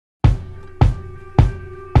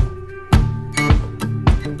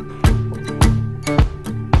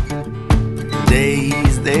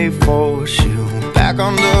they force you back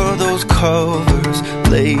under those covers.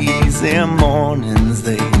 Lazy mornings,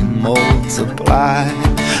 they multiply.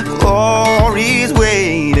 Glory's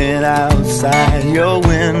waiting outside your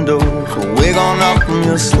window. So wake on up from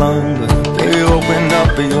your slumber, baby, open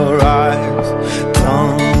up your eyes.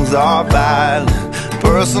 Tongues are violent,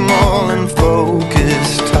 personal and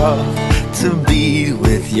focused, tough to beat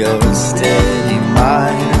with your steady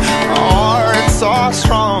mind. Hearts are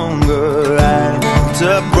stronger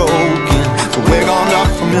after broken. So wake on up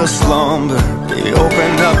from your slumber, baby,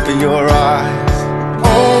 open up your eyes.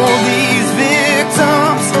 All these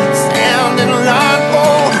victims stand in line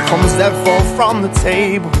for crumbs that fall from the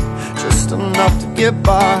table, just enough to get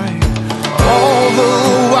by. All the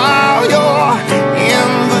while your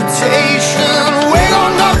invitation, wake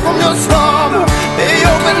on up from your slumber, baby,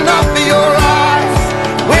 open up your eyes.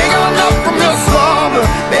 Wake on up from your slumber,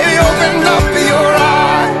 baby, open up your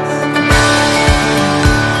eyes.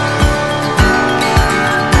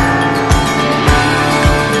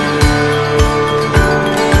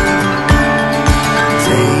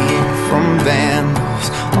 Take from vandals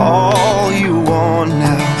all you want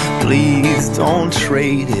now. Please don't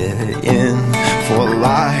trade it in for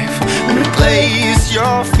life. Replace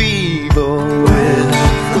your feeble with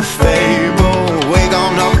the fable. Wake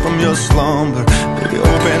on up from your slumber, baby,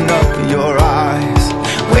 open up your eyes.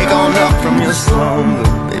 Wake on up from your slumber,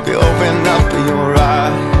 baby, open up your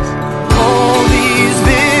eyes. All these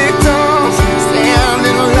victims stand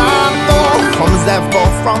in line for crumbs that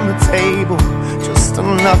fall from the table, just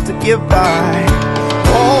enough to get by.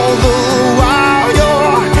 All the while your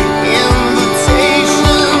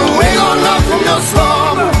invitation, wake on up from your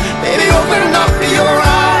slumber, baby, open up your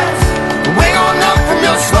eyes. Wake on up from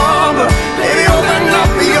your slumber, baby, open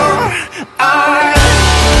up your eyes.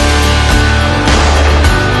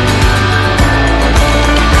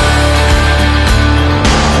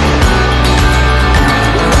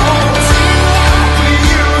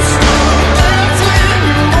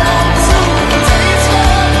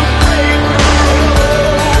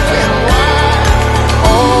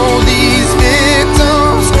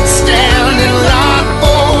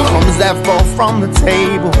 That fall from the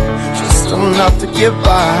table, just enough to get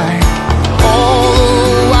by. All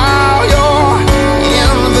the while your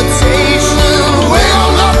invitation, wake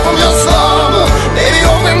on up from your slumber, baby,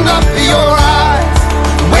 open up your eyes.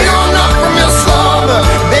 Wake on up from your slumber,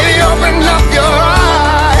 baby, open up your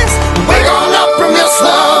eyes. Wake on up from your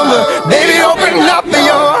slumber, baby, open up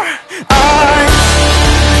your eyes.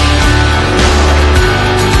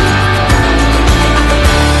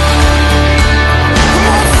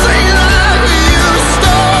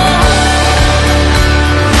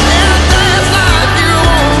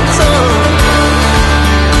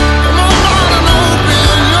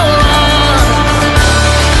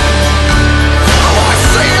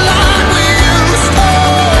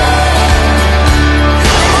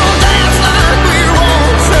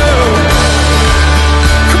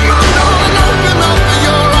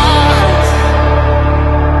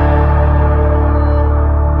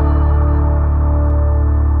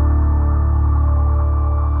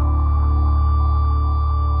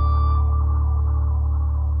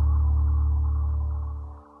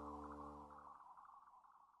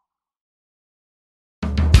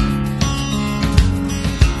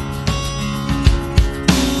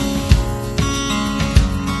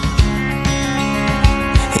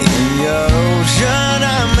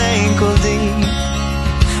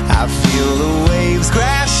 I feel the waves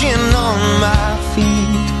crashing on my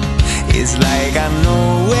feet. It's like I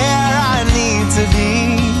know where I need to be,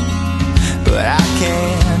 but I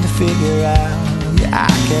can't figure out, yeah,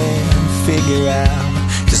 I can't figure out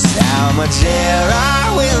just how much air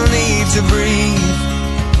I will need to breathe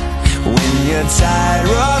when your tide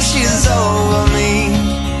rushes over me.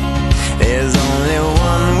 There's only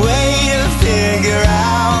one way to figure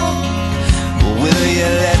out, but will you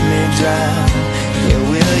let me drown? Yeah,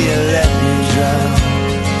 will you let me drown?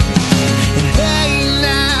 And hey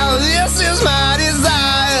now, this is my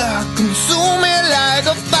desire, consume me like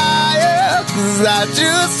a fire, 'cause I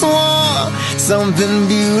just want something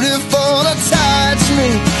beautiful to touch me.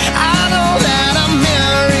 I know that I'm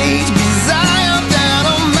married, 'cause I am down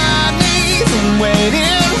on my knees and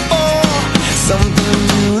waiting for something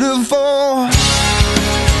beautiful.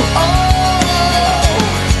 Oh,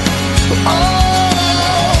 oh,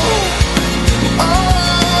 oh.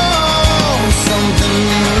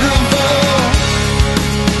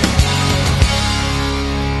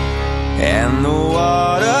 And the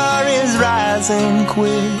water is rising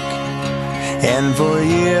quick, and for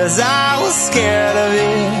years I was scared of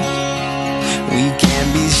it. We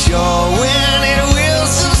can't be sure when it will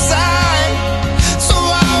subside, so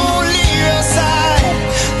I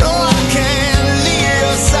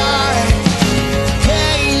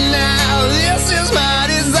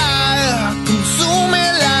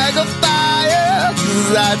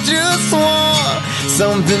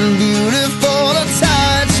something beautiful to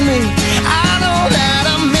touch me. I know that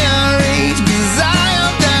I'm married, 'cause I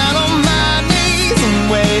am down on my knees. I'm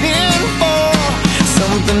waiting for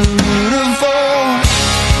something beautiful.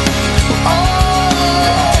 Oh,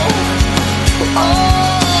 oh,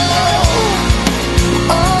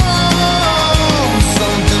 oh,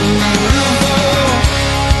 something beautiful.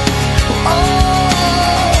 Oh,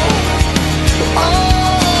 oh,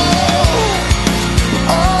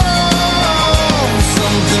 oh,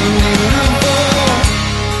 something beautiful.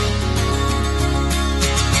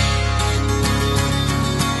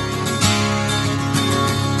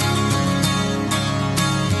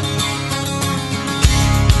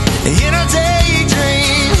 In a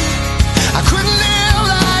daydream, I couldn't live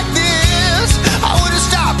like this. I wouldn't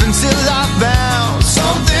stop until I found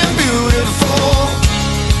something beautiful.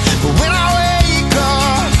 But when I wake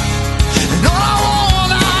up, and all I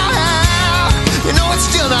want I have, you know it's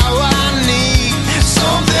still not what I need.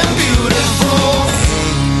 Something beautiful.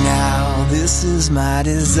 Hey now, this is my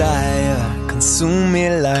desire. Consume me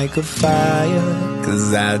like a fire, 'cause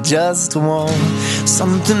I just want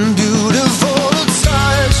something beautiful to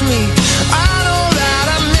touch me.